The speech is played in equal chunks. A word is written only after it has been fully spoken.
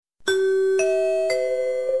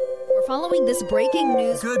Following this breaking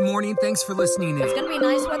news. Good morning. Thanks for listening in. It's going to be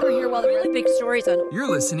nice weather here while the really big stories on. You're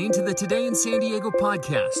listening to the Today in San Diego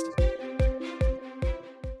podcast.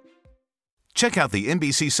 Check out the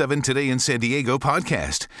NBC7 Today in San Diego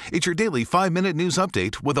podcast. It's your daily 5-minute news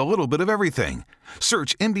update with a little bit of everything.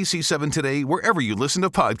 Search NBC7 Today wherever you listen to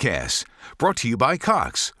podcasts. Brought to you by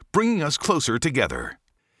Cox, bringing us closer together.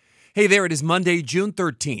 Hey there, it is Monday, June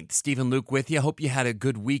 13th. Steve and Luke with you. Hope you had a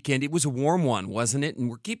good weekend. It was a warm one, wasn't it? And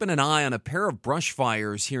we're keeping an eye on a pair of brush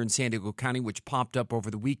fires here in San Diego County, which popped up over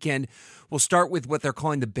the weekend. We'll start with what they're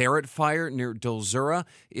calling the Barrett Fire near Dulzura.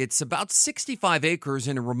 It's about 65 acres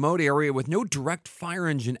in a remote area with no direct fire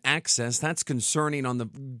engine access. That's concerning. On the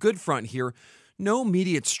good front here, no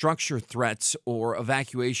immediate structure threats or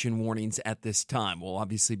evacuation warnings at this time. We'll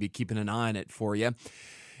obviously be keeping an eye on it for you.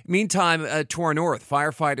 Meantime, to our north,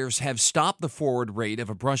 firefighters have stopped the forward rate of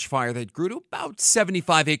a brush fire that grew to about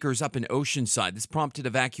 75 acres up in Oceanside. This prompted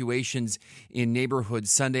evacuations in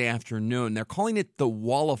neighborhoods Sunday afternoon. They're calling it the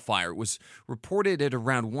Walla Fire. It was reported at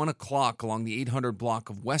around 1 o'clock along the 800 block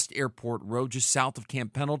of West Airport Road, just south of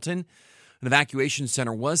Camp Pendleton. An evacuation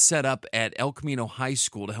center was set up at El Camino High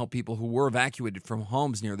School to help people who were evacuated from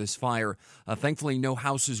homes near this fire. Thankfully, no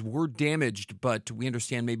houses were damaged, but we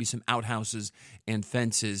understand maybe some outhouses and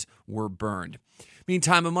fences were burned.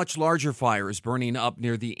 Meantime, a much larger fire is burning up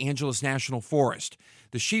near the Angeles National Forest.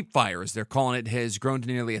 The Sheep Fire, as they're calling it, has grown to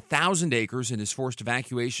nearly 1,000 acres and has forced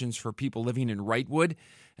evacuations for people living in Wrightwood.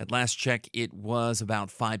 At last check, it was about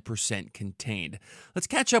 5% contained. Let's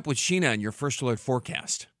catch up with Sheena in your First Alert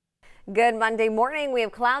forecast. Good Monday morning. We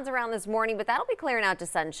have clouds around this morning, but that'll be clearing out to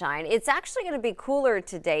sunshine. It's actually going to be cooler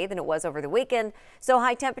today than it was over the weekend, so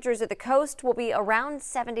high temperatures at the coast will be around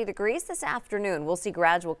 70 degrees this afternoon. We'll see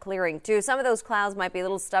gradual clearing too. Some of those clouds might be a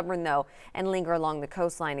little stubborn though and linger along the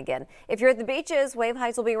coastline again. If you're at the beaches, wave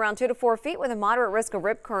heights will be around 2 to 4 feet with a moderate risk of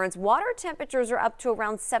rip currents. Water temperatures are up to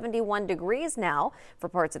around 71 degrees now for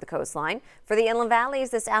parts of the coastline. For the inland valleys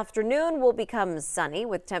this afternoon will become sunny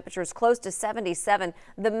with temperatures close to 77.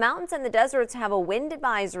 The mountains and the deserts have a wind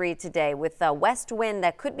advisory today with a west wind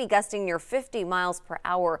that could be gusting near 50 miles per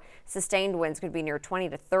hour. Sustained winds could be near 20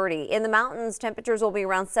 to 30. In the mountains, temperatures will be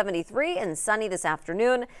around 73 and sunny this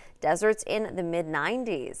afternoon. Deserts in the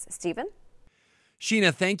mid-90s. Stephen?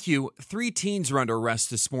 Sheena, thank you. 3 teens were under arrest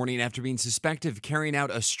this morning after being suspected of carrying out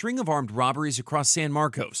a string of armed robberies across San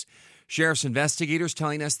Marcos. Sheriff's investigators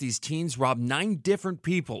telling us these teens robbed 9 different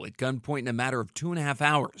people at gunpoint in a matter of 2.5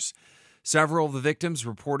 hours. Several of the victims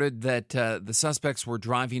reported that the suspects were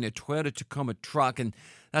driving a Toyota Tacoma truck, and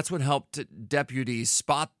that's what helped deputies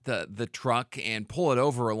spot the truck and pull it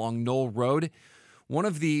over along Knoll Road. One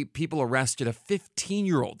of the people arrested a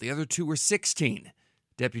 15-year-old. The other 2 were 16.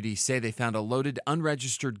 Deputies say they found a loaded,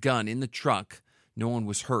 unregistered gun in the truck. No one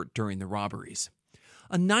was hurt during the robberies.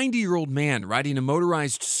 A 90-year-old man riding a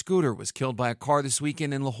motorized scooter was killed by a car this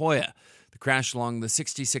weekend in La Jolla. The crash along the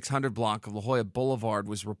 6600 block of La Jolla Boulevard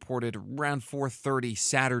was reported around 4:30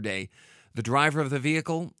 Saturday. The driver of the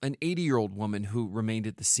vehicle, an 80-year-old woman who remained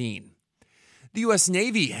at the scene. The U.S.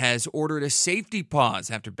 Navy has ordered a safety pause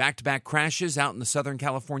after back-to-back crashes out in the Southern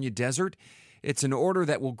California desert. It's an order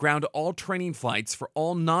that will ground all training flights for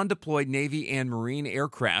all non-deployed Navy and Marine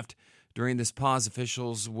aircraft. During this pause,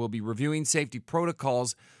 officials will be reviewing safety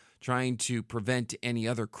protocols, trying to prevent any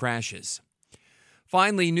other crashes.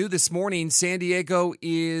 Finally, new this morning, San Diego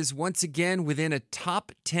is once again within a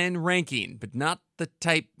top 10 ranking, but not the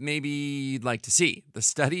type maybe you'd like to see. The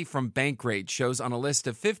study from Bankrate shows on a list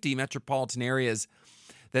of 50 metropolitan areas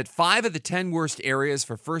that 5 of the 10 worst areas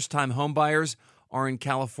for first-time homebuyers are in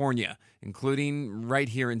California, including right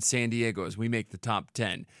here in San Diego as we make the top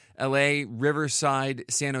 10. LA, Riverside,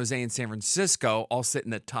 San Jose, and San Francisco all sit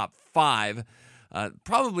in the top 5.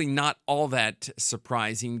 Probably not all that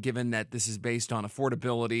surprising, given that this is based on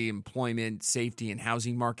affordability, employment, safety, and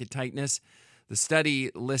housing market tightness. The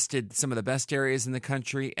study listed some of the best areas in the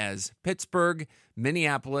country as Pittsburgh,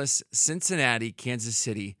 Minneapolis, Cincinnati, Kansas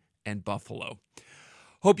City, and Buffalo.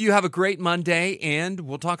 Hope you have a great Monday, and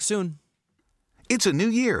we'll talk soon. It's a new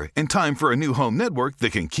year and time for a new home network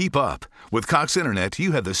that can keep up. With Cox Internet,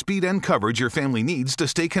 you have the speed and coverage your family needs to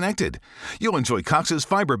stay connected. You'll enjoy Cox's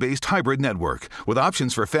fiber-based hybrid network with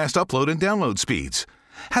options for fast upload and download speeds.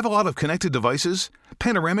 Have a lot of connected devices?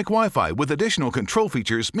 Panoramic Wi-Fi with additional control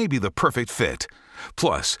features may be the perfect fit.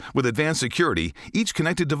 Plus, with advanced security, each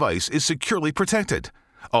connected device is securely protected.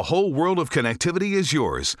 A whole world of connectivity is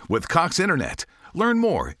yours with Cox Internet. Learn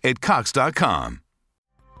more at Cox.com.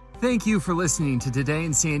 Thank you for listening to Today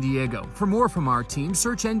in San Diego. For more from our team,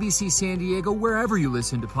 search NBC San Diego wherever you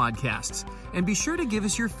listen to podcasts. And be sure to give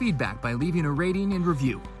us your feedback by leaving a rating and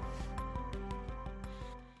review.